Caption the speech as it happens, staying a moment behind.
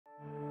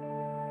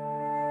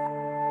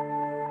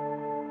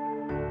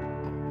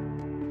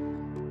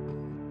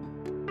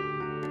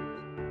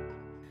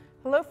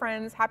Hello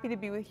friends, happy to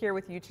be here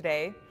with you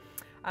today.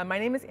 My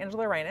name is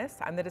Angela Reines.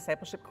 I'm the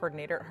discipleship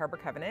coordinator at Harbor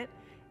Covenant,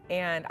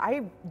 and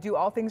I do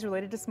all things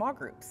related to small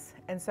groups.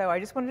 And so I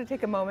just wanted to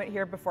take a moment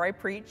here before I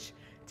preach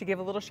to give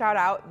a little shout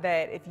out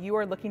that if you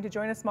are looking to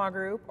join a small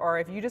group, or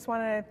if you just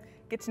want to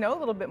get to know a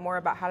little bit more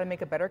about how to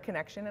make a better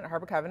connection at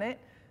Harbor Covenant,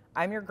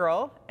 I'm your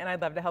girl and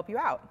I'd love to help you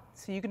out.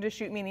 So you can just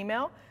shoot me an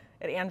email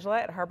at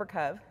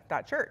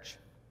angela@harborcov.church.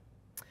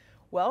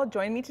 Well,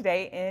 join me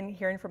today in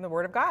hearing from the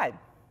Word of God.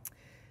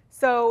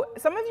 So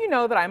some of you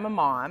know that I'm a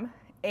mom,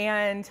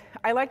 and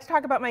I like to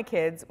talk about my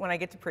kids when I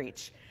get to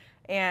preach.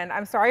 And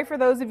I'm sorry for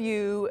those of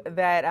you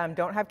that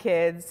don't have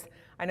kids.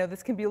 I know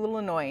this can be a little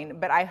annoying,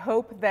 but I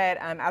hope that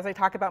as I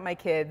talk about my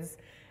kids,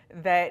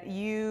 that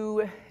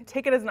you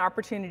take it as an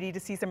opportunity to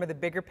see some of the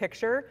bigger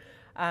picture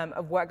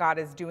of what God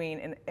is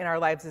doing in our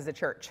lives as a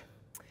church.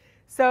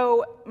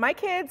 So my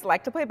kids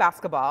like to play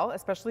basketball,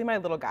 especially my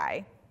little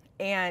guy,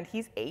 and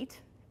he's 8,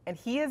 and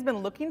he has been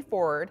looking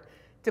forward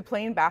to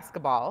playing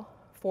basketball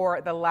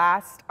for the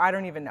last, I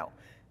don't even know,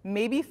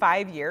 maybe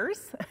 5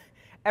 years,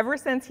 ever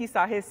since he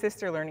saw his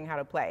sister learning how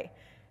to play.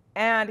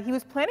 And he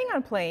was planning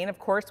on playing, of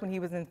course, when he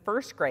was in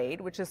first grade,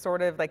 which is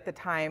sort of like the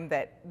time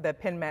that the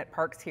Penn Met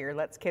Parks here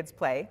lets kids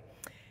play.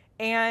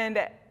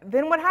 And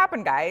then what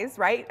happened, guys,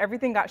 right?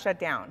 Everything got shut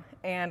down.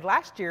 And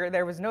last year,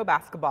 there was no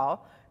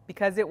basketball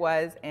because it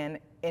was an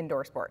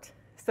indoor sport.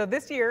 So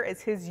this year is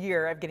his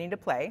year of getting to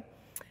play.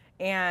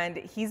 And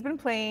he's been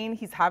playing,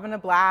 he's having a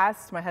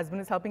blast. My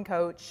husband is helping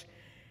coach.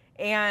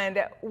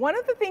 And one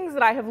of the things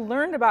that I have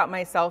learned about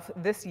myself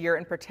this year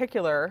in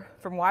particular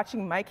from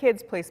watching my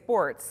kids play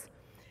sports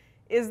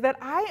is that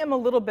I am a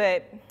little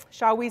bit,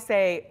 shall we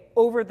say,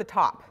 over the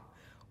top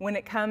when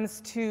it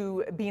comes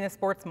to being a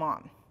sports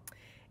mom.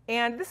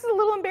 And this is a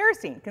little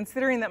embarrassing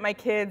considering that my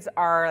kids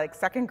are like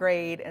 2nd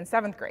grade and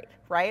 7th grade,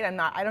 right?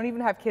 I don't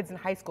even have kids in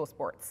high school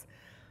sports.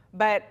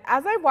 But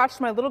as I've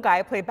watched my little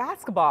guy play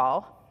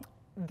basketball,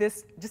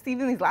 just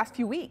even these last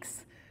few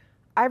weeks,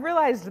 I've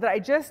realized that I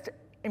just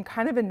am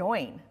kind of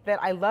annoying,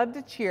 that I love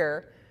to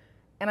cheer,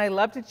 and I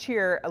love to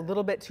cheer a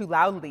little bit too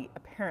loudly,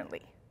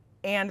 apparently.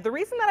 And the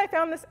reason that I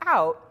found this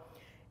out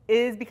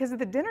is because at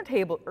the dinner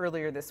table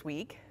earlier this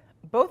week,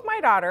 both my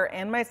daughter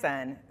and my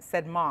son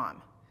said,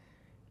 "Mom,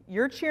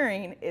 your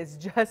cheering is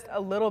just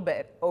a little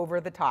bit over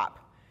the top.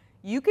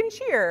 You can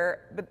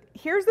cheer, but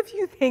here's a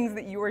few things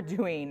that you are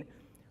doing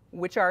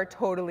which are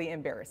totally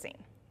embarrassing."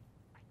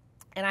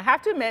 And I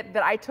have to admit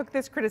that I took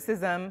this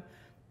criticism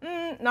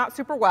not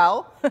super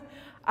well.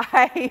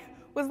 I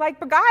was like,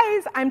 "But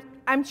guys,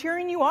 I'm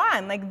cheering you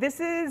on. Like this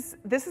is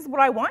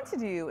what I want to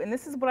do, and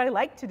this is what I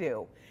like to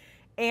do."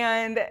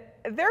 And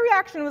their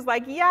reaction was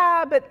like,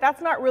 "Yeah, but that's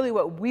not really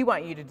what we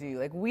want you to do.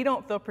 Like we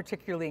don't feel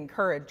particularly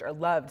encouraged or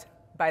loved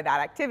by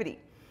that activity."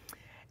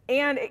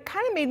 And it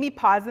kind of made me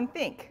pause and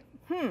think,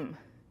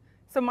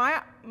 so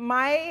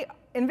my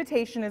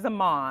invitation as a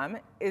mom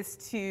is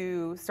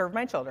to serve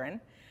my children.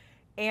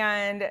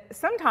 And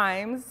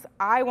sometimes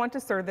I want to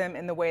serve them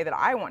in the way that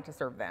I want to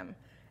serve them,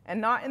 and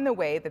not in the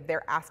way that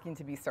they're asking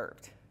to be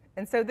served.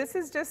 And so this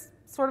is just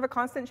sort of a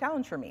constant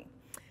challenge for me.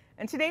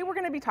 And today we're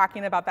going to be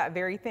talking about that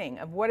very thing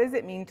of what does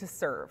it mean to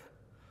serve?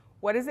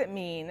 What does it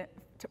mean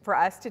for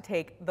us to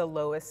take the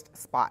lowest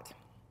spot?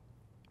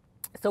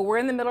 So we're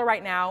in the middle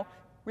right now,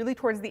 really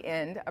towards the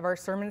end of our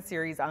sermon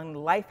series on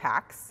life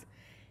hacks.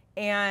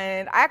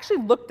 And I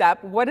actually looked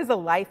up what is a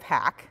life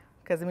hack,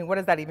 because what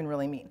does that even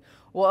really mean?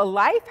 Well, a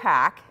life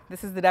hack,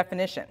 this is the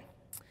definition.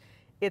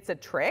 It's a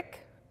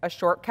trick, a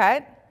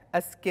shortcut,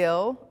 a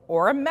skill,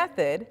 or a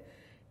method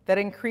that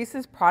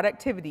increases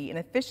productivity and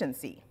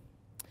efficiency.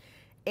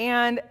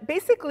 And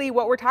basically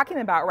what we're talking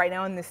about right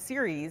now in this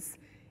series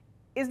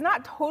is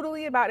not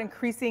totally about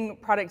increasing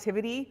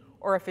productivity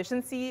or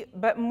efficiency,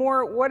 but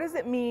more what does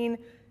it mean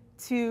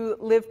to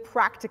live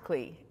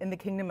practically in the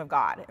kingdom of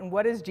God, and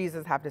what does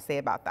Jesus have to say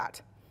about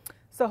that?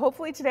 So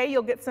hopefully today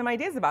you'll get some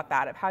ideas about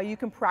that, of how you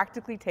can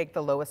practically take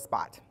the lowest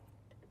spot.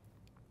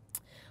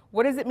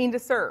 What does it mean to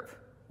serve?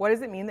 What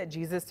does it mean that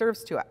Jesus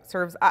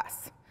serves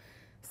us?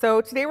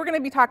 So today we're going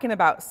to be talking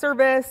about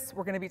service.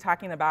 We're going to be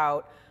talking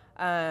about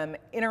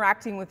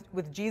interacting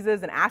with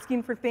Jesus and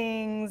asking for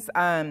things.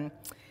 And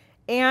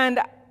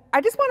I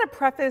just want to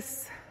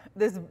preface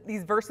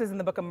these verses in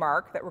the book of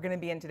Mark that we're going to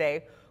be in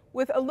today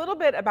with a little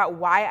bit about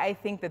why I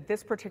think that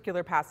this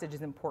particular passage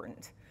is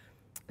important.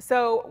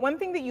 So one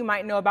thing that you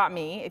might know about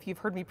me, if you've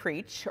heard me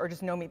preach or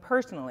just know me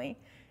personally,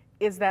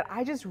 is that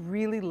I just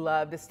really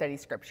love to study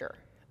Scripture.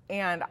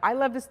 And I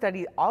love to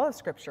study all of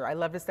Scripture. I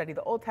love to study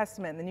the Old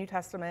Testament and the New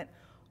Testament,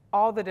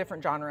 all the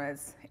different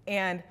genres.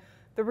 And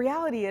the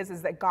reality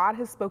is that God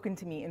has spoken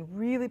to me in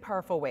really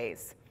powerful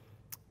ways.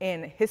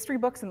 In history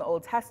books in the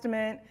Old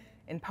Testament,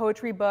 in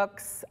poetry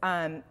books,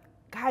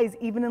 guys,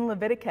 even in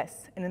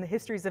Leviticus and in the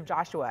histories of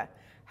Joshua,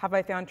 have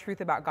I found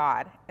truth about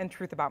God and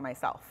truth about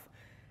myself.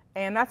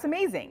 And that's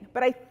amazing.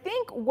 But I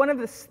think one of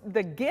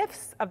the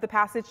gifts of the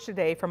passage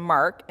today from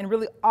Mark, and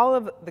really all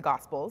of the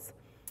Gospels,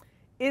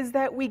 is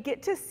that we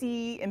get to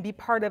see and be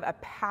part of a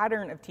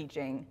pattern of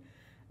teaching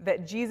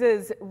that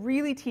Jesus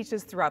really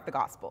teaches throughout the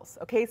Gospels,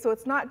 okay? So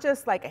it's not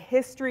just like a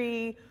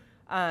history,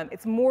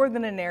 it's more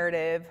than a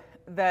narrative.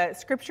 The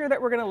scripture that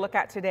we're going to look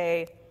at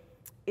today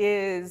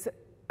is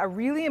a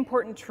really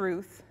important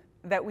truth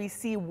that we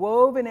see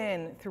woven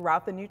in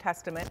throughout the New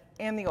Testament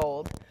and the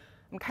Old,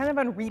 and kind of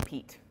on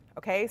repeat,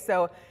 okay?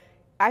 So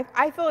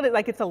I feel it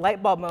like it's a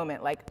light bulb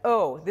moment, like,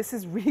 oh, this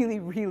is really,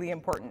 really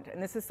important.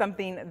 And this is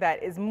something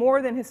that is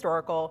more than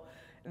historical,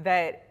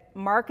 that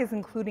Mark is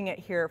including it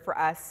here for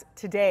us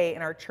today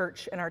in our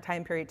church, in our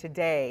time period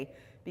today,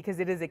 because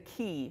it is a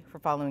key for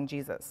following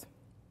Jesus.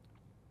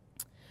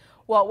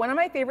 Well, one of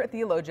my favorite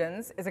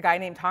theologians is a guy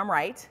named Tom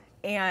Wright,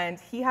 and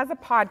he has a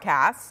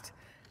podcast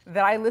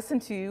that I listen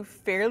to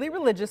fairly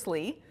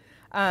religiously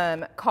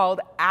called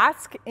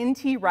Ask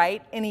N.T.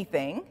 Wright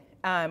Anything,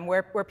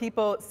 where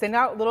people send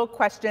out little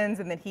questions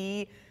and then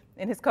he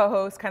and his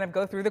co-host kind of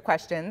go through the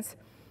questions.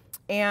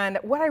 And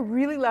what I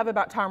really love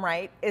about Tom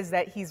Wright is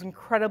that he's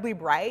incredibly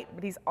bright,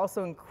 but he's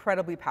also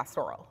incredibly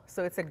pastoral.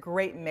 So it's a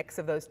great mix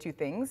of those two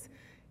things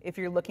if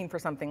you're looking for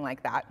something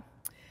like that.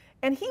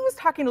 And he was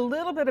talking a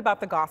little bit about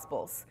the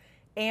Gospels.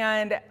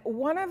 And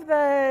one of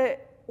the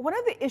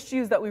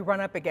issues that we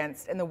run up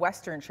against in the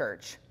Western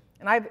church,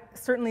 and I've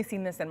certainly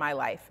seen this in my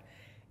life,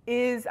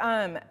 is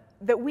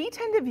that we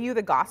tend to view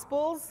the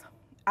Gospels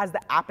as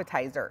the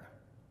appetizer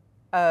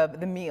of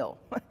the meal.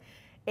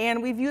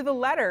 And we view the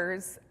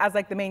letters as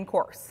like the main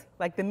course,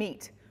 like the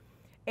meat.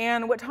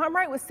 And what Tom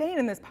Wright was saying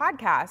in this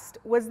podcast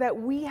was that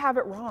we have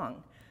it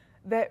wrong,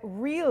 that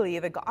really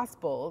the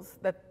Gospels,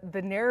 that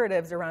the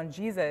narratives around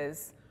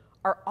Jesus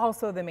are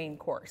also the main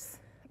course,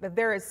 that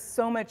there is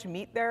so much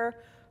meat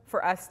there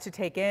for us to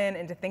take in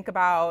and to think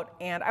about.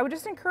 And I would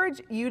just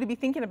encourage you to be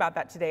thinking about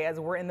that today as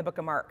we're in the book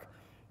of Mark,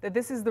 that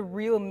this is the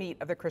real meat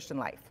of the Christian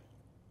life.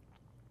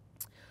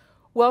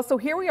 Well, so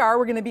here we are,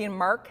 we're going to be in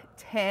Mark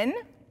 10,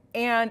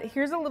 and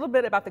here's a little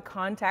bit about the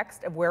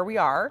context of where we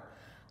are.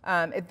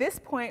 At this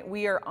point,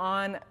 we are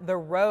on the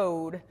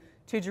road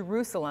to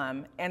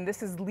Jerusalem, and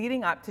this is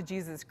leading up to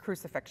Jesus'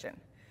 crucifixion.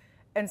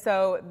 And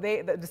so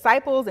the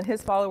disciples and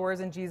his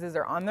followers and Jesus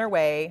are on their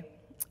way,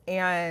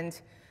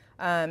 and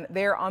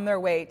they're on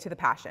their way to the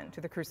Passion, to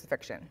the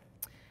crucifixion.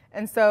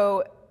 And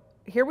so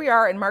here we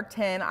are in Mark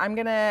 10. I'm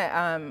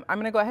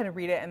gonna go ahead and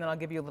read it, and then I'll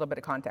give you a little bit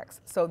of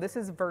context. So this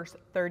is verse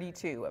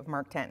 32 of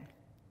Mark 10.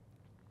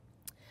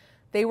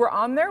 They were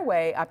on their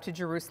way up to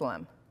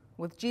Jerusalem,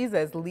 with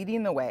Jesus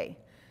leading the way,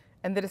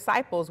 and the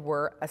disciples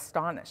were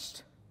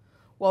astonished,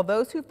 while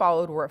those who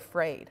followed were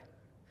afraid.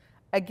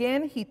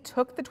 Again, he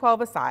took the 12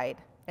 aside,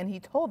 and he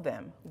told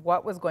them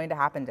what was going to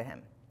happen to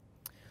him.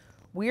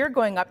 "We are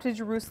going up to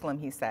Jerusalem,"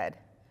 he said,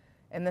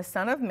 "and the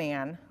Son of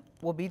Man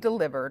will be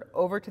delivered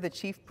over to the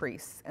chief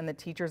priests and the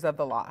teachers of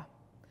the law.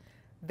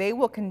 They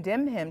will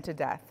condemn him to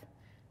death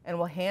and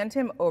will hand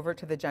him over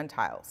to the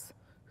Gentiles,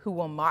 who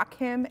will mock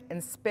him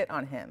and spit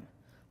on him,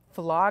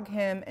 flog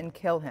him and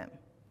kill him.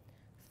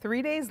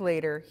 3 days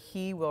later,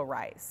 he will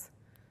rise."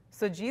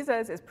 So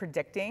Jesus is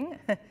predicting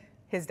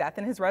his death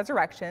and his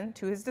resurrection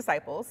to his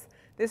disciples.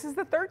 This is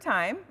the third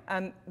time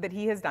that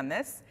he has done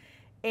this.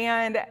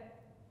 And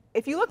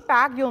if you look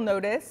back, you'll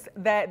notice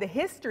that the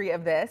history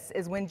of this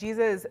is when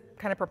Jesus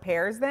kind of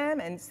prepares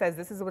them and says,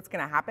 this is what's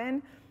going to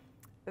happen,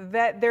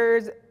 that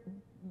there's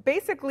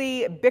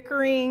basically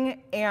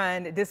bickering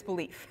and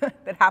disbelief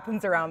that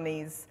happens around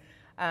these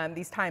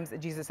times that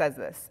Jesus says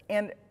this.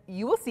 And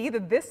you will see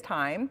that this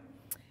time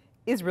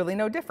is really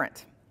no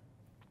different.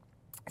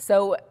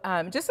 So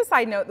just a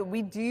side note that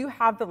we do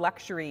have the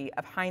luxury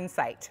of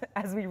hindsight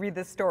as we read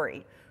this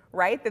story,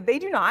 right? That they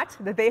do not,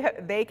 that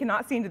they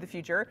cannot see into the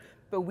future,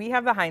 but we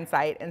have the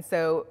hindsight. And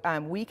so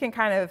we can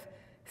kind of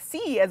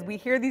see as we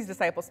hear these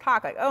disciples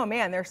talk, like, oh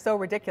man, they're so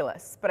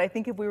ridiculous. But I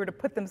think if we were to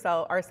put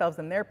ourselves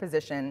in their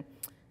position,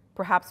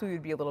 perhaps we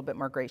would be a little bit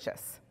more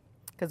gracious,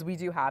 because we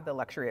do have the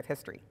luxury of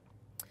history.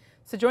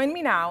 So join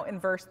me now in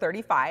verse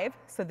 35.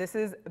 So this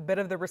is a bit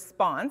of the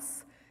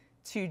response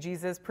to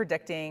Jesus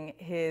predicting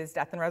his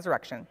death and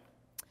resurrection.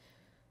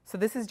 So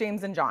this is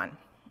James and John.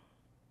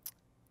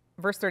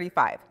 Verse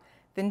 35.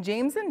 Then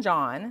James and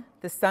John,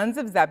 the sons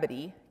of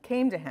Zebedee,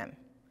 came to him.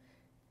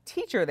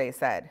 "Teacher," they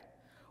said,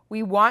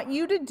 "we want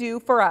you to do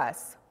for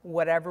us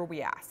whatever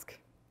we ask."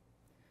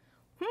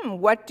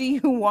 "What do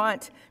you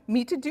want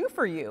me to do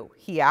for you?"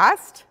 he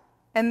asked.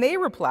 And they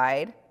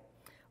replied,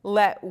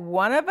 "Let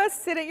one of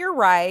us sit at your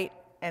right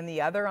and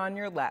the other on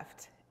your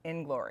left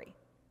in glory."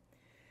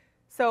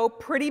 So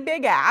pretty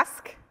big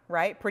ask,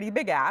 right? Pretty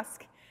big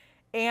ask.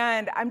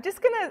 And I'm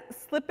just going to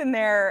slip in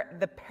there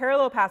the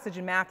parallel passage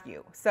in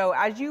Matthew. So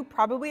as you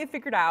probably have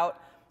figured out,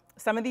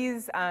 some of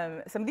these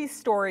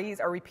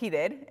stories are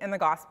repeated in the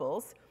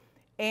Gospels.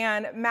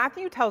 And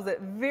Matthew tells it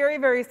very,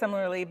 very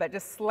similarly, but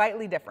just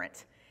slightly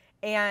different.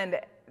 And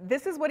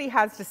this is what he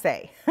has to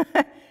say.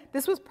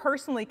 This was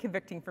personally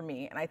convicting for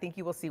me, and I think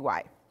you will see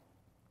why.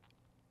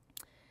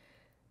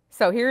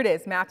 So here it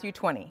is, Matthew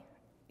 20.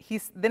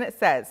 Then it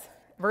says,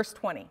 verse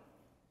 20,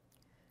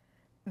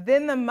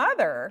 "Then the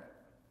mother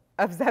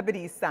of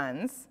Zebedee's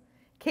sons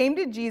came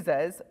to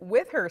Jesus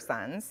with her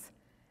sons,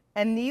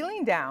 and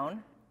kneeling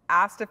down,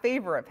 asked a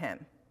favor of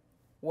him.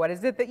 "What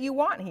is it that you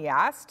want?" he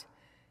asked.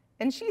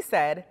 And she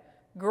said,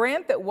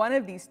 "Grant that one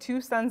of these two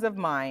sons of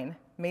mine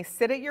may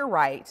sit at your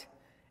right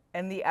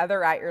and the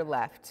other at your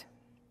left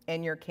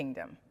in your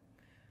kingdom."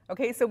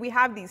 Okay, so we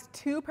have these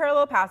two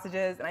parallel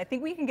passages, and I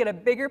think we can get a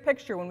bigger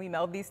picture when we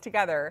meld these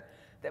together,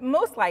 that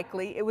most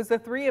likely it was the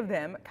three of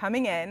them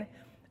coming in,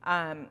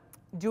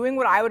 doing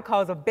what I would call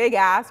as a big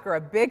ask or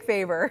a big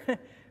favor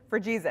for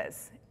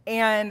Jesus.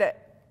 And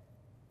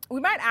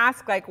we might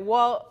ask, like,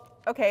 well,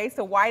 okay,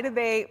 so why did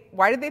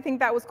they think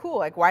that was cool?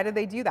 Like, why did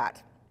they do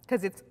that?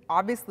 Because it's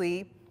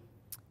obviously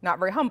not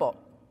very humble.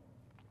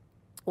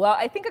 Well,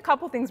 I think a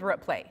couple things were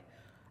at play.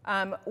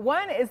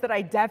 One is that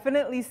I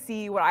definitely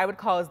see what I would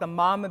call as the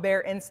mama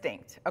bear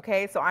instinct.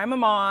 Okay, so I'm a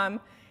mom,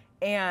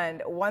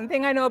 and one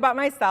thing I know about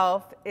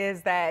myself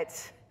is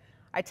that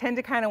I tend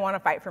to kind of want to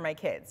fight for my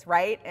kids,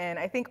 right? And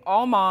I think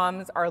all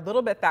moms are a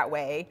little bit that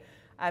way.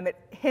 It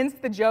hints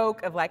the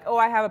joke of like, oh,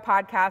 I have a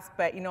podcast,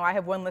 but I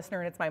have one listener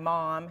and it's my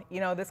mom,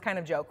 this kind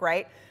of joke,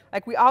 right?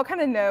 Like we all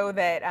kind of know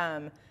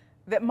that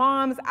that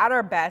moms at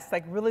our best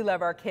like really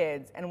love our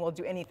kids and will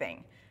do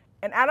anything.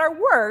 And at our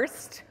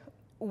worst,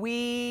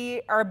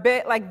 we are a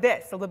bit like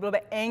this, a little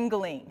bit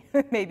angling,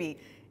 maybe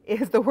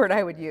is the word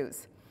I would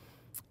use.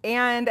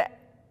 And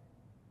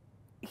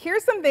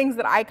here's some things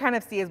that I kind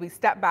of see as we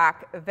step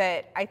back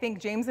that I think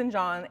James and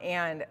John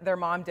and their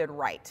mom did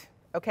right,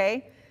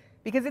 okay?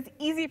 Because it's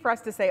easy for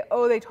us to say,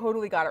 oh, they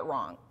totally got it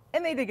wrong.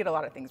 And they did get a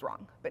lot of things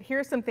wrong. But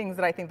here's some things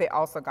that I think they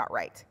also got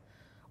right.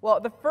 Well,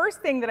 the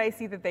first thing that I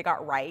see that they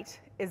got right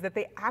is that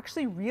they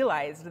actually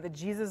realized that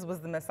Jesus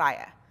was the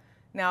Messiah.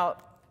 Now,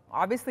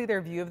 obviously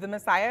their view of the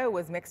Messiah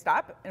was mixed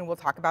up, and we'll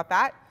talk about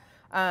that.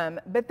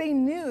 But they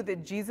knew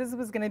that Jesus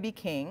was going to be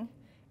king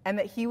and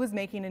that he was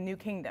making a new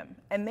kingdom.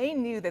 And they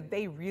knew that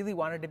they really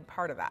wanted to be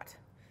part of that.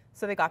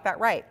 So they got that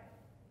right.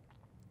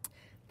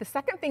 The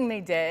second thing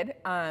they did,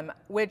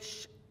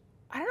 which,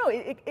 I don't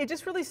know, it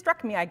just really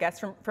struck me, I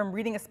guess, from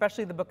reading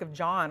especially the book of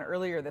John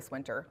earlier this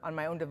winter on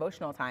my own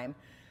devotional time,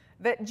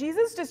 that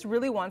Jesus just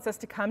really wants us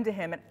to come to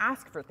him and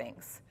ask for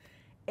things.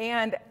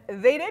 And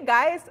they did,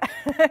 guys.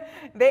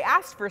 They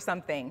asked for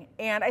something.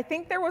 And I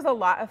think there was a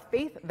lot of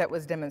faith that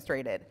was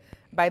demonstrated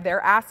by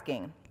their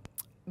asking.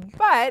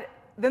 But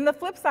then the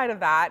flip side of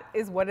that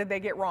is, what did they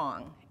get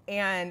wrong?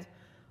 And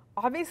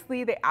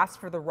obviously they asked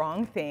for the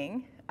wrong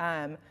thing.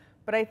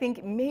 But I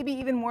think maybe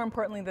even more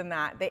importantly than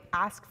that, they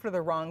asked for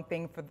the wrong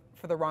thing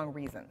for the wrong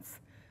reasons,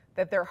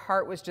 that their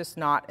heart was just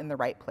not in the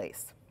right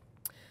place.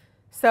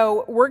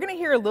 So we're going to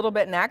hear a little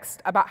bit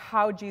next about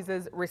how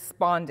Jesus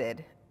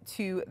responded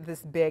to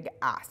this big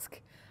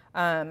ask.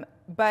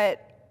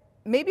 But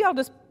maybe I'll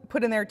just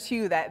put in there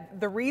too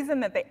that the reason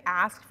that they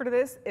asked for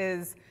this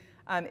is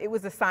it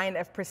was a sign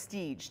of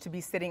prestige to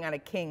be sitting on a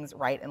king's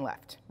right and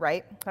left,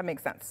 right? That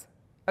makes sense.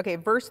 Okay,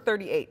 verse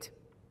 38.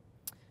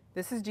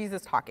 This is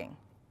Jesus talking.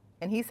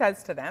 And he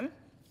says to them,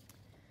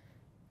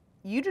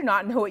 "You do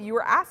not know what you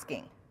are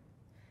asking.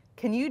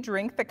 Can you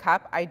drink the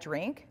cup I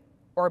drink,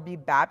 or be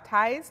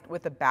baptized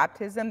with the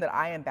baptism that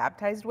I am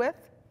baptized with?"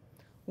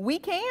 "We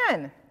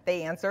can,"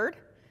 they answered.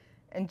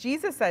 And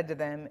Jesus said to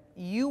them,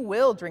 "You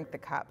will drink the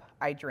cup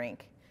I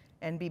drink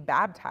and be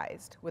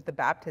baptized with the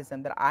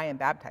baptism that I am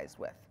baptized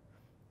with.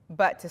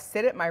 But to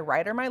sit at my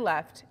right or my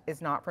left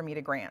is not for me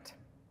to grant.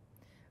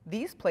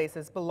 These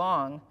places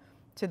belong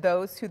to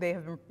those who they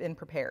have been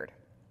prepared."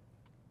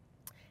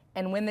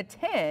 And when the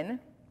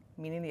 10,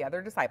 meaning the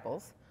other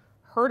disciples,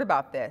 heard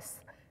about this,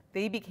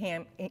 they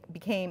became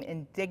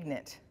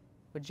indignant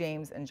with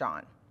James and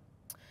John.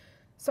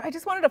 So I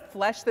just wanted to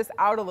flesh this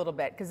out a little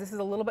bit because this is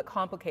a little bit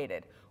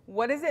complicated.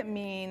 What does it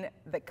mean,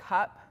 the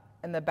cup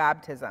and the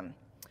baptism?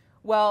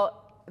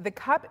 Well, the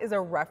cup is a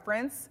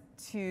reference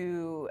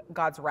to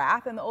God's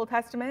wrath in the Old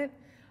Testament.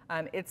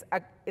 It's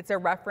a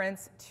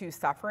reference to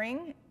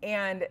suffering,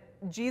 and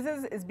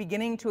Jesus is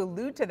beginning to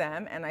allude to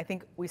them, and I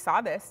think we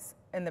saw this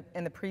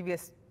in the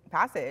previous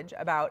passage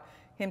about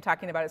him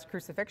talking about his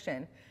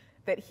crucifixion,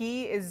 that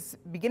he is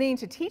beginning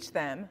to teach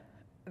them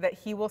that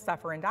he will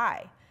suffer and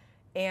die,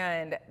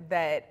 and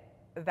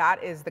that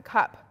is the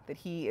cup that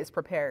he is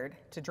prepared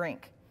to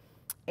drink.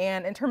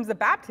 And in terms of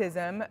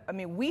baptism, I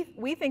mean,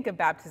 we think of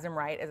baptism,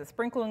 right, as a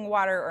sprinkling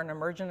water or an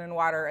immersion in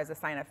water as a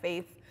sign of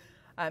faith.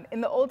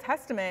 In the Old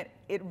Testament,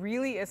 it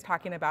really is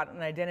talking about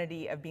an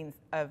identity of being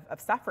of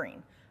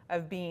suffering,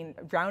 of being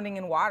drowning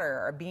in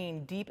water or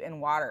being deep in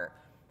water,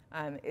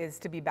 is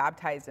to be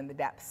baptized in the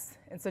depths.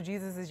 And so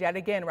Jesus is yet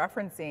again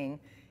referencing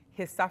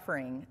his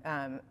suffering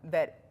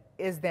that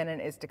is then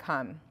and is to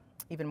come,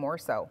 even more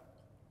so.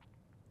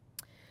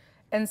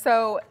 And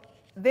so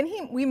then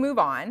we move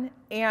on,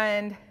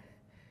 and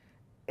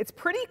it's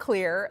pretty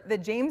clear that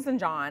James and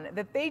John,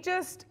 that they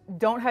just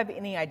don't have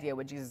any idea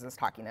what Jesus is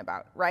talking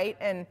about, right?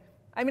 And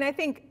I mean, I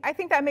think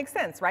that makes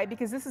sense, right?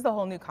 Because this is a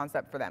whole new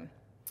concept for them.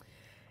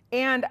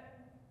 And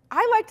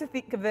I like to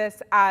think of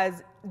this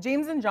as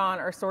James and John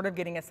are sort of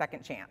getting a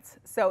second chance.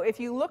 So if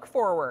you look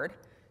forward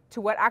to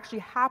what actually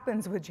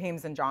happens with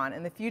James and John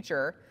in the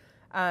future,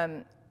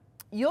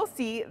 you'll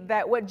see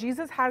that what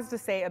Jesus has to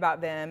say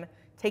about them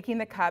taking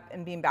the cup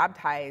and being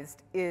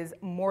baptized is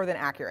more than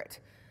accurate.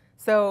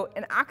 So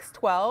in Acts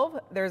 12,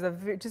 there's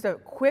just a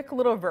quick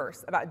little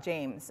verse about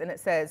James, and it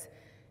says,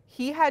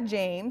 he had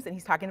James, and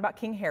he's talking about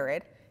King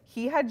Herod,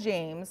 he had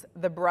James,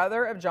 the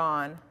brother of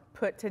John,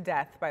 put to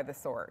death by the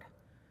sword.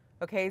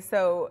 Okay,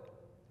 so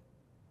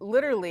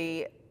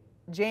literally,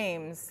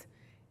 James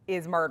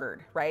is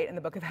martyred, right, in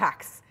the book of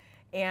Acts.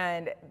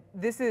 And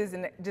this is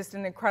just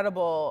an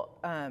incredible,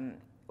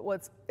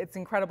 it's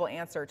incredible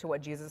answer to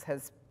what Jesus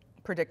has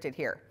predicted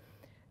here.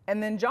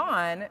 And then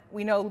John,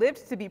 we know,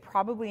 lived to be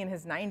probably in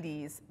his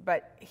 90s,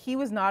 but he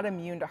was not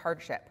immune to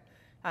hardship.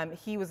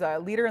 He was a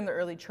leader in the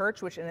early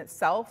church, which in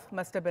itself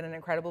must have been an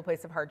incredible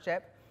place of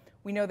hardship.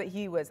 We know that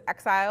he was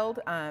exiled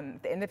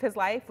at the end of his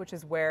life, which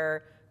is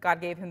where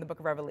God gave him the book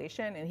of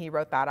Revelation, and he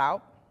wrote that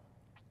out.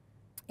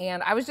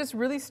 And I was just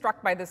really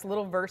struck by this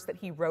little verse that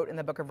he wrote in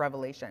the book of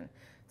Revelation.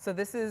 So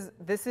this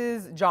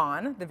is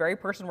John, the very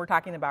person we're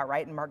talking about,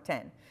 right, in Mark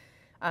 10,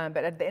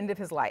 but at the end of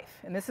his life.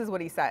 And this is what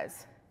he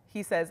says.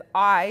 He says,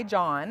 I,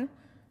 John,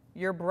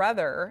 your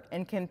brother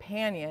and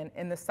companion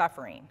in the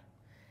suffering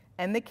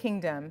and the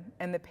kingdom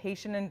and the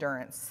patient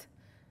endurance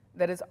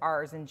that is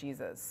ours in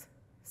Jesus.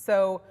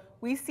 So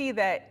we see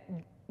that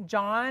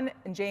John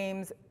and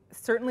James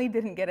certainly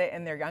didn't get it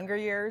in their younger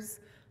years,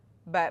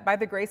 but by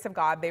the grace of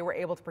God, they were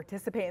able to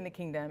participate in the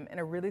kingdom in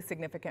a really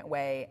significant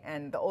way,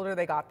 and the older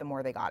they got, the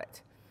more they got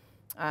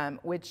it,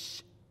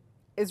 which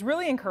is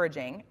really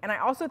encouraging. And I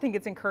also think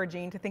it's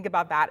encouraging to think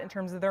about that in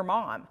terms of their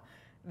mom,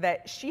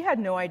 that she had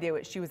no idea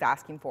what she was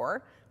asking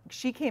for.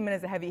 She came in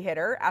as a heavy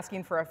hitter,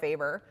 asking for a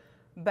favor,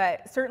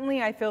 but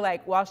certainly I feel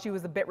like while she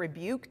was a bit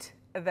rebuked,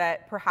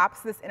 that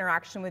perhaps this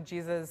interaction with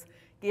Jesus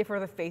gave her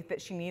the faith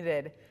that she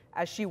needed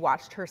as she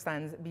watched her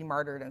sons be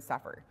martyred and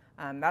suffer.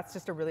 That's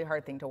just a really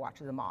hard thing to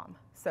watch as a mom.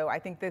 So I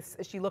think this,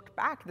 as she looked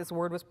back, this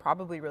word was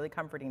probably really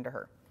comforting to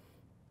her.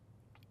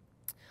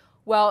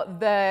 Well,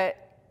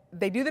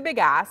 they do the big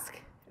ask.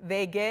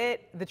 They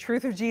get the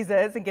truth of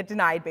Jesus and get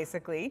denied,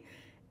 basically.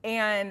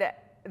 And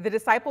the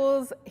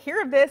disciples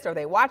hear of this, or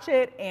they watch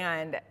it,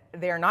 and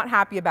they're not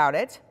happy about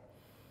it.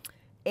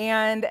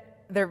 And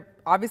they're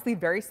obviously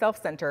very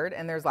self-centered,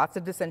 and there's lots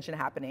of dissension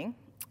happening.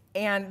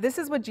 And this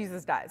is what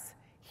Jesus does.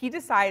 He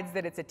decides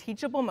that it's a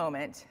teachable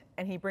moment,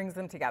 and he brings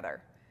them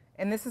together.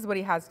 And this is what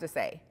he has to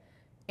say.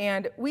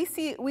 And we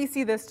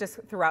see this just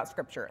throughout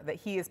Scripture, that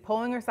he is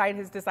pulling aside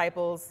his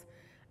disciples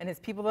and his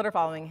people that are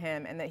following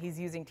him, and that he's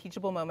using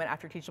teachable moment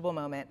after teachable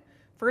moment,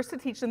 first to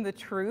teach them the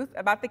truth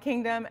about the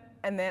kingdom,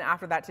 and then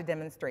after that to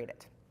demonstrate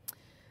it.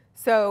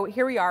 So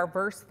here we are,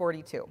 verse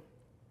 42.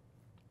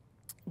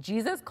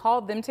 Jesus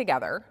called them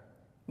together,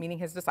 meaning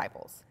his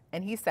disciples,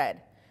 and he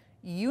said,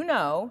 you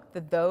know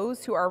that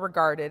those who are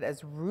regarded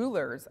as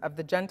rulers of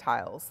the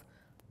Gentiles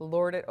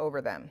lord it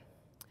over them,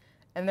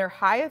 and their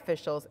high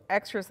officials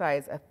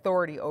exercise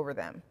authority over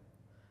them,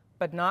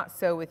 but not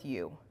so with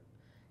you.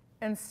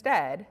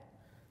 Instead,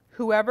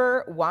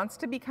 whoever wants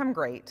to become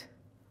great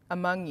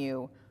among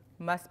you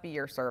must be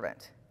your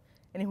servant,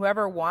 and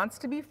whoever wants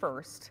to be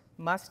first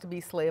must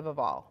be slave of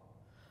all.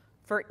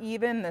 For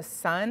even the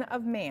Son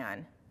of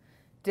Man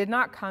did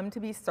not come to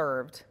be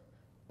served,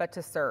 but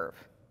to serve,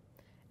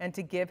 and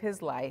to give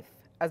his life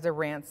as a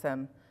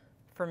ransom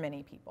for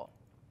many people.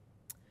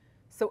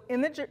 So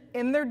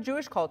in their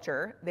Jewish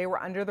culture, they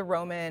were under the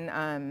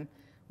Roman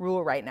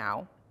rule right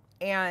now,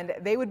 and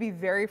they would be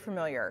very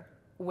familiar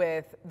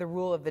with the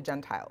rule of the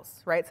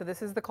Gentiles, right? So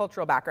this is the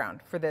cultural background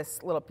for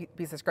this little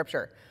piece of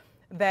scripture,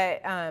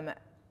 that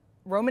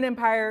Roman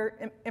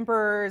Empire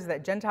emperors,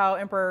 that Gentile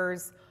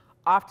emperors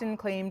often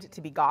claimed to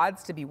be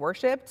gods, to be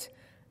worshipped,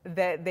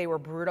 that they were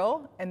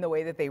brutal in the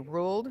way that they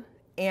ruled,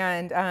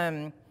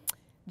 and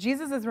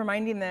Jesus is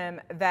reminding them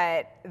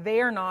that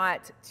they are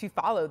not to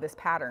follow this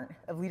pattern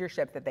of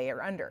leadership that they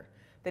are under,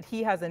 that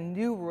he has a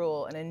new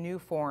rule and a new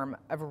form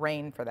of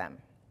reign for them.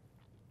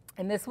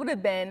 And this would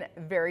have been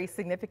very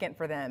significant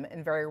for them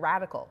and very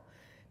radical,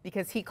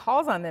 because he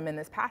calls on them in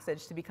this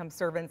passage to become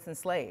servants and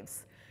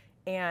slaves.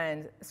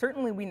 And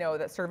certainly we know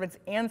that servants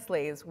and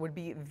slaves would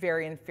be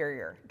very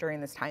inferior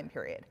during this time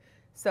period.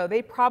 So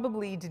they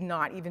probably did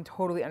not even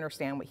totally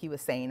understand what he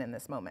was saying in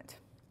this moment.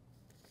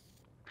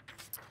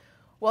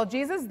 Well,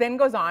 Jesus then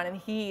goes on, and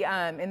he,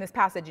 in this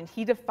passage, and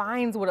he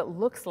defines what it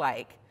looks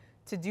like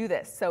to do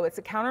this. So it's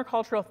a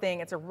countercultural thing.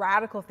 It's a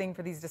radical thing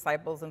for these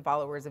disciples and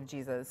followers of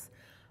Jesus.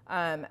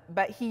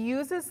 But he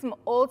uses some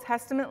Old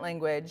Testament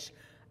language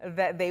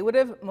that they would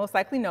have most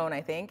likely known, I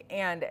think,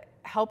 and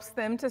helps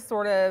them to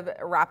sort of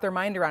wrap their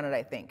mind around it,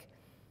 I think.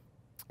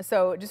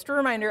 So just a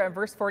reminder, in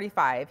verse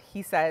 45,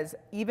 he says,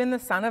 even the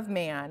Son of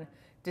Man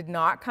did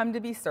not come to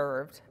be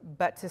served,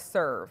 but to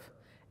serve,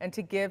 and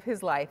to give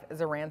his life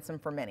as a ransom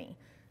for many.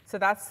 So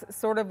that's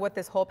sort of what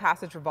this whole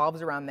passage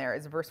revolves around there,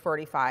 is verse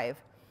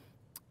 45.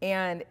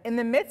 And in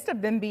the midst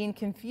of them being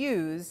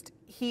confused,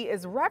 he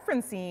is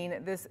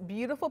referencing this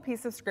beautiful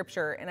piece of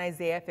scripture in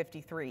Isaiah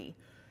 53,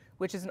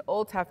 which is an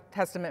Old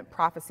Testament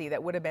prophecy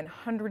that would have been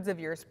hundreds of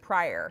years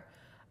prior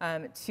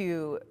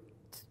to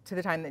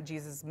the time that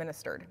Jesus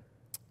ministered.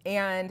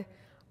 And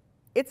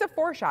it's a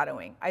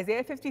foreshadowing.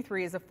 Isaiah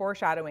 53 is a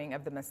foreshadowing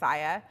of the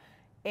Messiah,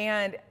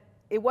 and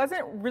it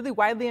wasn't really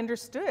widely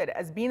understood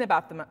as being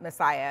about the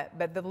Messiah,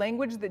 but the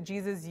language that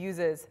Jesus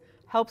uses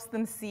helps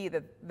them see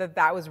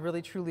that was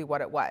really truly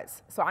what it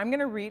was. So I'm going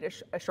to read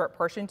a short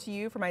portion to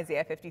you from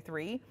Isaiah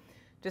 53,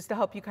 just to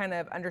help you kind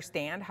of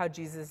understand how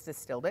Jesus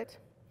distilled it.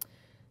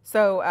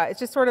 So it's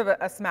just sort of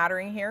a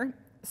smattering here.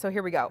 So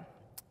here we go.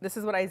 This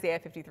is what Isaiah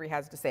 53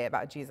 has to say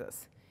about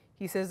Jesus.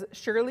 He says,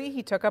 "Surely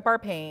he took up our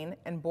pain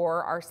and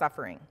bore our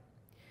suffering,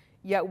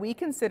 yet we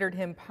considered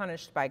him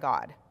punished by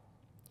God,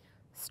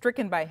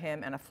 stricken by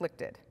him and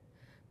afflicted.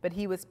 But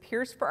he was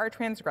pierced for our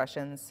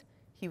transgressions,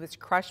 he was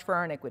crushed for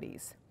our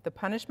iniquities. The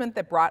punishment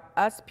that brought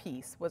us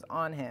peace was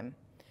on him,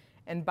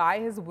 and by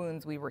his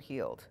wounds we were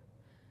healed.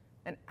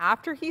 And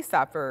after he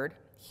suffered,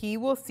 he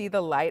will see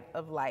the light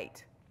of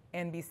light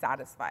and be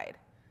satisfied."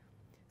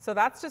 So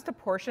that's just a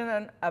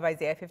portion of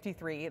Isaiah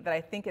 53 that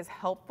I think is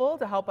helpful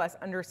to help us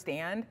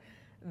understand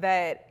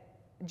that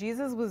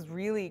Jesus was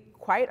really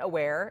quite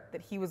aware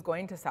that he was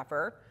going to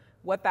suffer.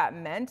 What that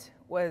meant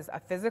was a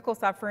physical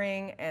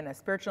suffering and a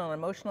spiritual and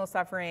emotional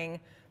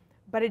suffering.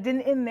 But it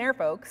didn't end there,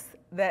 folks,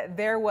 that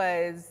there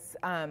was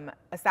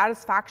a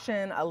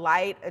satisfaction, a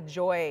light, a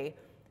joy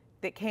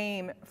that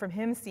came from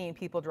him seeing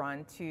people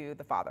drawn to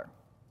the Father.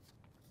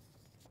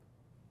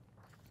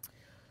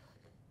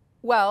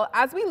 Well,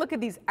 as we look at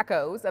these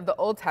echoes of the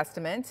Old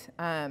Testament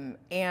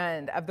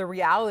and of the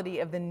reality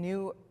of the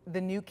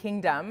new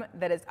kingdom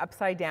that is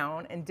upside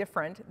down and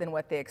different than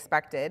what they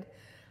expected,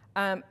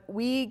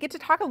 we get to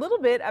talk a little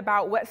bit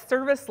about what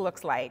service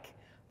looks like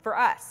for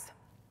us.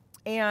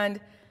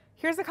 And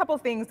here's a couple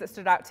things that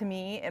stood out to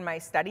me in my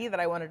study that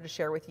I wanted to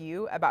share with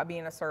you about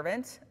being a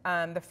servant.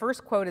 The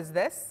first quote is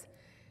this.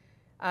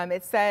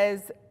 It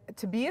says,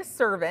 "To be a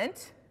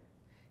servant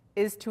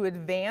is to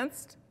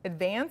advance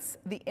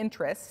the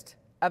interest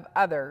of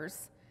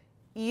others,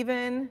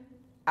 even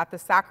at the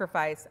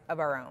sacrifice of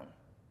our own."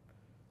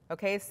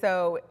 Okay,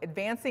 so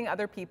advancing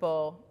other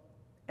people,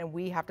 and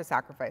we have to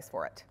sacrifice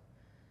for it.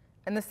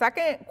 And the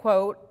second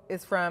quote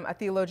is from a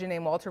theologian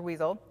named Walter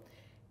Wiesel,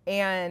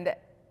 and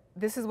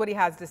this is what he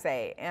has to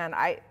say, and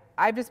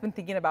I've just been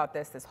thinking about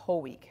this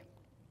whole week.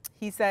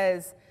 He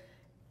says,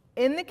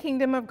 "In the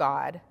kingdom of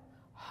God,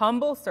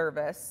 humble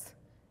service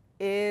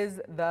is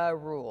the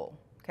rule."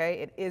 Okay,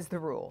 it is the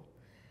rule.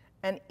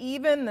 And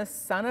even the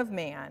Son of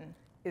Man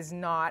is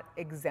not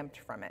exempt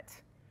from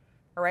it.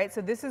 All right,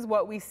 so this is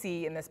what we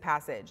see in this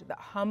passage, that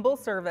humble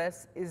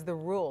service is the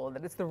rule,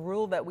 that it's the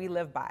rule that we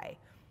live by.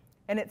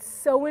 And it's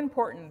so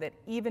important that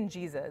even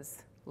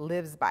Jesus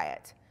lives by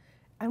it.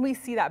 And we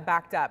see that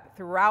backed up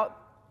throughout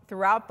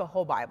the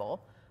whole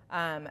Bible.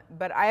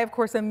 But I, of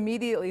course,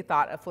 immediately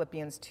thought of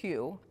Philippians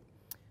 2,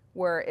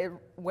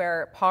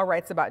 where Paul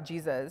writes about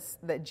Jesus,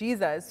 that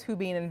Jesus, who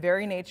being in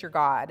very nature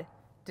God,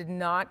 did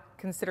not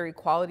consider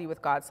equality with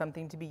God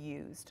something to be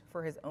used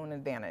for his own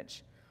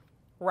advantage.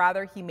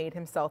 Rather, he made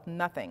himself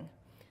nothing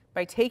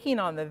by taking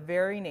on the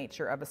very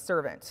nature of a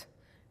servant,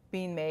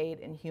 being made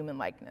in human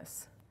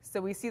likeness.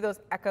 So we see those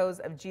echoes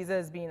of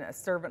Jesus being a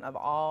servant of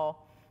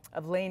all,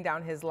 of laying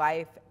down his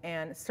life,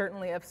 and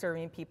certainly of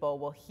serving people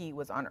while he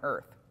was on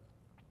earth.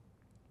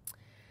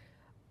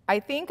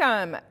 I think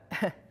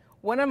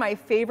one of my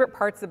favorite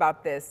parts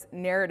about this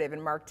narrative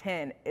in Mark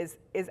 10 is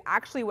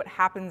actually what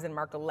happens in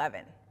Mark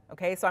 11.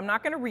 Okay, so I'm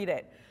not going to read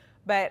it,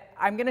 but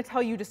I'm going to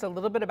tell you just a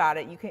little bit about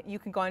it. You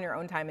can go on your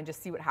own time and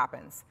just see what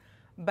happens.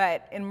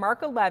 But in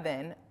Mark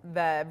 11,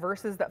 the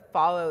verses that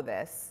follow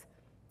this,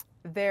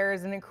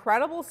 there's an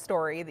incredible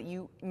story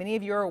that many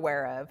of you are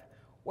aware of,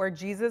 where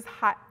Jesus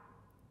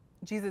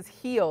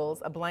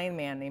heals a blind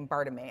man named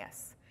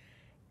Bartimaeus.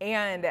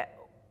 And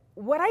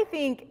what I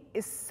think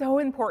is so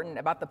important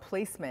about the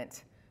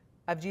placement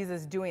of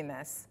Jesus doing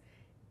this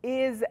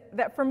is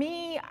that for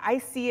me, I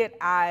see it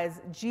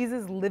as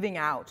Jesus living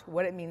out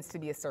what it means to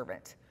be a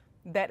servant.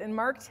 That in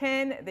Mark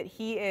 10, that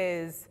he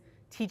is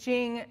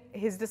teaching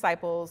his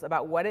disciples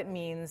about what it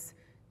means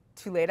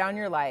to lay down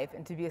your life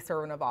and to be a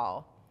servant of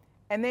all.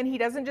 And then he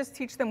doesn't just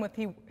teach them with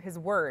his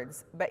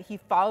words, but he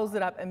follows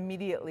it up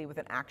immediately with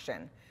an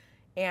action.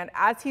 And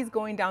as he's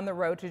going down the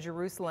road to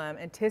Jerusalem,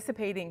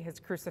 anticipating his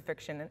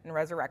crucifixion and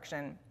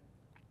resurrection,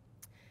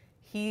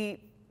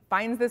 he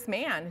finds this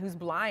man who's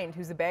blind,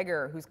 who's a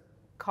beggar, who's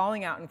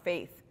calling out in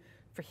faith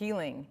for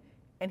healing,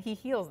 and he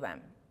heals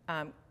them,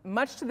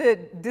 much to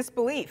the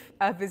disbelief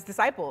of his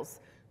disciples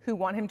who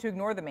want him to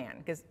ignore the man,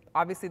 because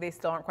obviously they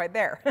still aren't quite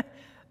there.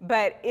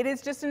 But it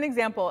is just an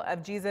example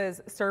of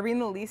Jesus serving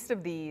the least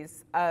of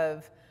these,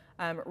 of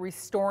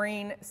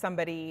restoring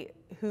somebody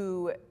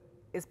who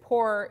is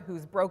poor,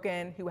 who's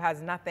broken, who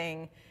has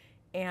nothing,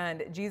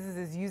 and Jesus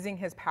is using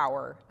his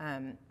power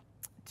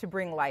to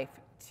bring life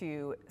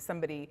to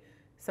somebody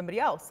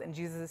else, and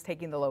Jesus is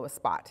taking the lowest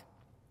spot.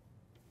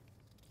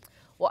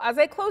 Well, as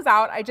I close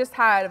out, I just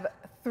have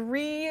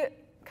 3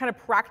 kind of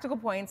practical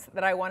points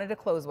that I wanted to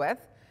close with.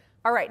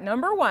 All right,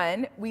 number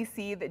 1, we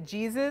see that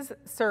Jesus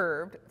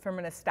served from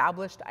an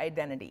established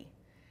identity.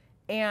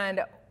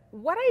 And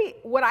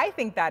what I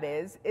think that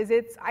is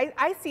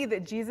I see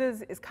that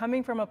Jesus is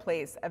coming from a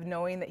place of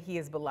knowing that he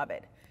is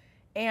beloved.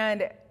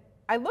 And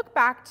I look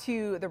back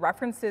to the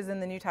references in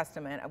the New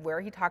Testament of where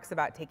he talks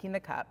about taking the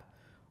cup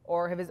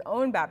or of his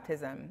own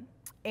baptism,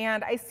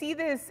 and I see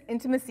this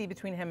intimacy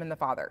between him and the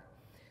Father.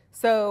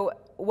 So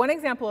one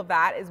example of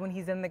that is when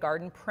he's in the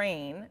garden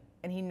praying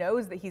and he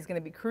knows that he's going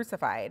to be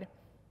crucified.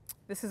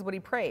 This is what he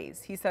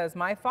prays. He says,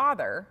 "My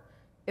Father,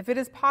 if it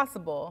is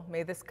possible,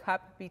 may this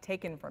cup be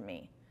taken from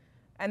me."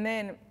 And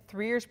then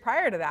 3 years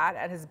prior to that,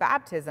 at his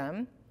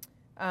baptism,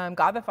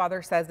 God the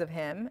Father says of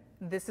him,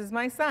 "This is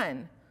my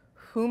Son,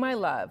 whom I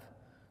love.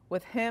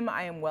 With him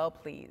I am well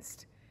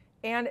pleased."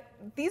 And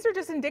these are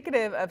just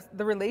indicative of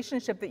the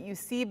relationship that you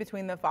see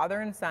between the Father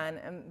and Son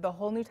and the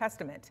whole New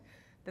Testament,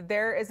 that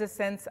there is a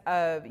sense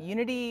of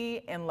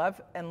unity and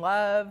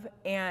love,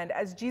 and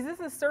as Jesus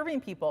is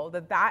serving people,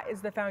 that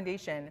is the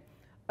foundation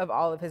of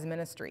all of his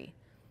ministry.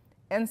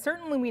 And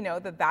certainly we know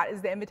that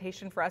is the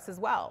invitation for us as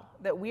well,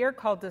 that we are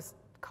called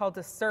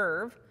to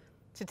serve,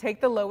 to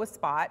take the lowest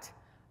spot,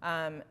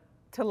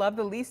 to love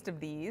the least of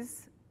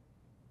these,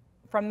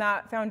 from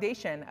that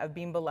foundation of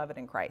being beloved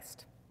in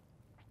Christ.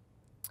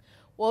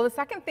 Well, the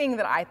second thing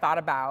that I thought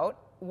about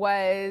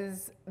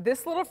was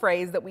this little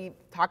phrase that we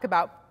talk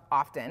about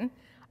often,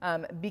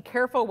 be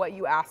careful what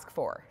you ask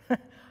for,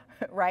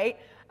 right?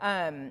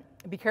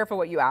 Be careful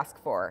what you ask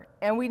for.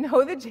 And we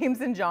know that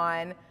James and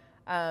John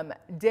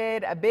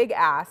did a big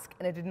ask,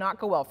 and it did not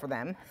go well for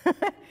them.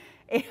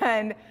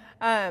 And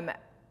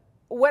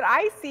what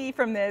I see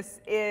from this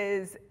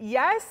is,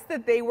 yes,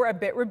 that they were a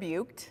bit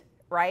rebuked,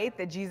 right?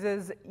 That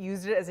Jesus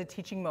used it as a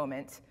teaching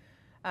moment.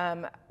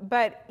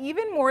 But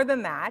even more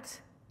than that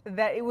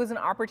it was an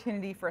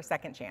opportunity for a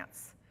second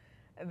chance.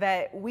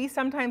 That we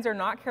sometimes are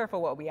not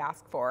careful what we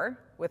ask for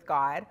with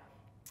God.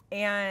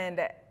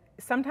 And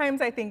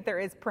sometimes I think there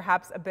is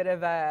perhaps a bit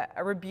of a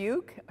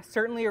rebuke,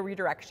 certainly a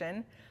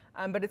redirection,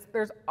 but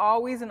there's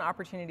always an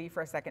opportunity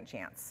for a second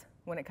chance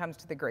when it comes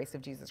to the grace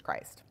of Jesus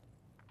Christ.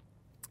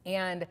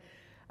 And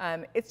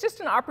it's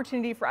just an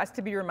opportunity for us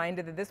to be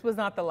reminded that this was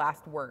not the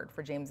last word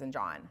for James and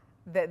John,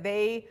 that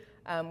they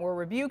were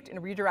rebuked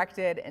and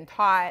redirected and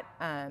taught,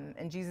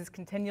 and Jesus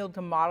continued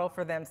to model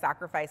for them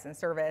sacrifice and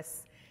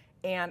service,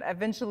 and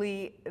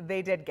eventually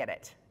they did get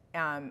it,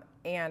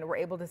 and were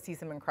able to see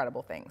some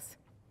incredible things.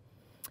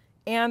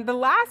 And the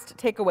last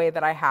takeaway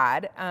that I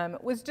had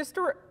was just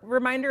a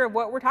reminder of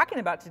what we're talking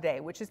about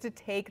today, which is to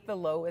take the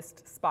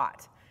lowest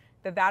spot,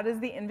 that is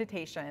the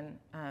invitation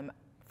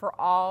for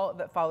all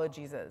that follow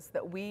Jesus,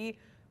 that we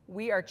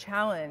are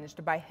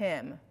challenged by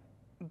him,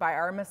 by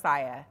our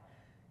Messiah,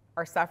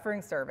 our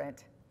suffering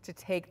servant, to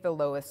take the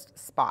lowest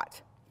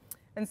spot.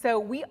 And so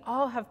we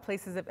all have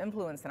places of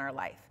influence in our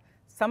life.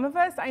 Some of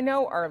us, I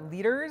know, are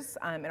leaders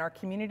in our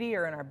community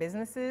or in our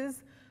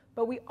businesses,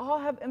 but we all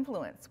have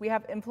influence. We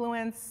have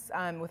influence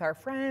with our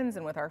friends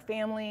and with our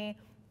family,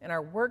 in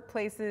our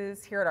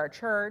workplaces, here at our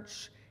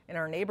church, in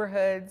our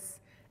neighborhoods.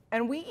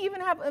 And we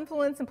even have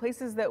influence in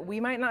places that we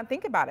might not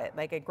think about it,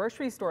 like at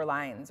grocery store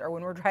lines or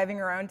when we're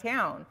driving around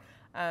town.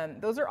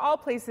 Those are all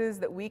places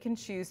that we can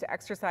choose to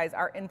exercise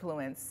our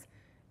influence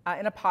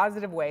in a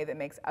positive way that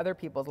makes other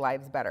people's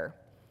lives better.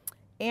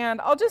 And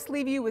I'll just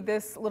leave you with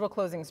this little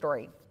closing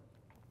story.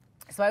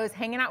 So I was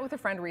hanging out with a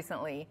friend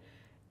recently,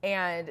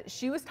 and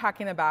she was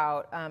talking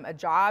about a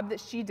job that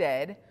she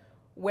did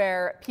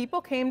where people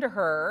came to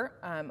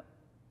her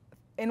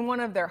in one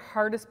of their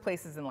hardest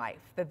places in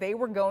life, that they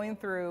were going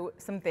through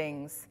some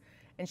things,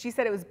 and she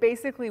said it was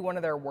basically one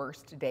of their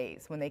worst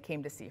days when they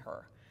came to see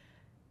her.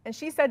 And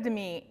she said to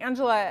me,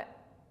 "Angela,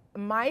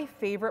 my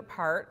favorite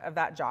part of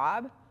that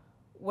job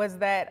was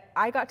that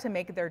I got to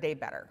make their day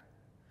better.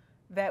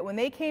 That when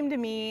they came to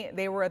me,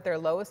 they were at their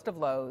lowest of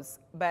lows,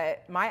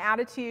 but my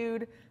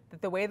attitude,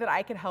 that the way that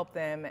I could help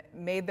them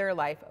made their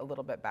life a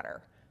little bit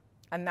better.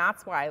 And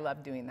that's why I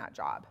love doing that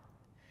job."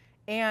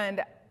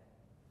 And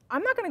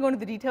I'm not going to go into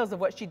the details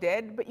of what she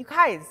did, but you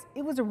guys,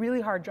 it was a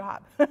really hard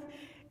job.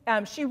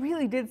 She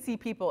really did see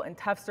people in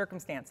tough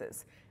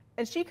circumstances.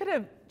 And she could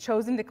have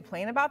chosen to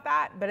complain about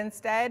that, but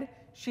instead,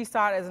 she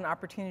saw it as an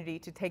opportunity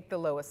to take the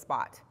lowest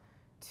spot,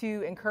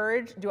 to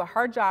do a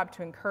hard job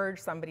to encourage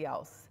somebody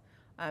else,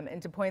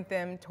 and to point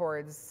them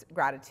towards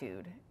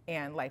gratitude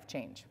and life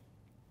change.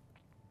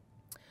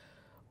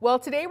 Well,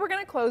 today we're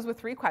going to close with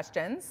 3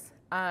 questions,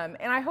 and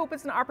I hope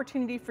it's an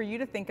opportunity for you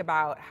to think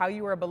about how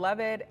you are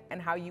beloved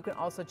and how you can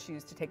also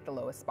choose to take the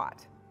lowest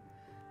spot.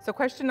 So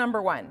question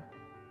number 1,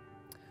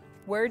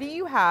 where do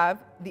you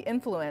have the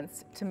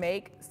influence to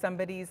make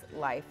somebody's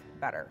life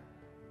better?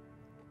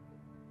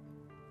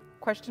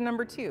 Question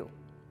number 2,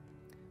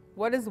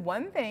 what is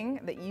one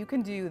thing that you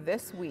can do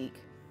this week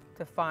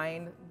to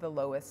find the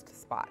lowest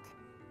spot?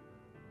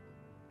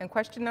 And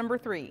question number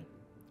 3,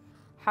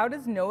 how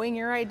does knowing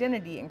your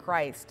identity in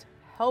Christ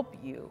help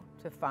you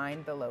to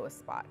find the lowest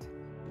spot?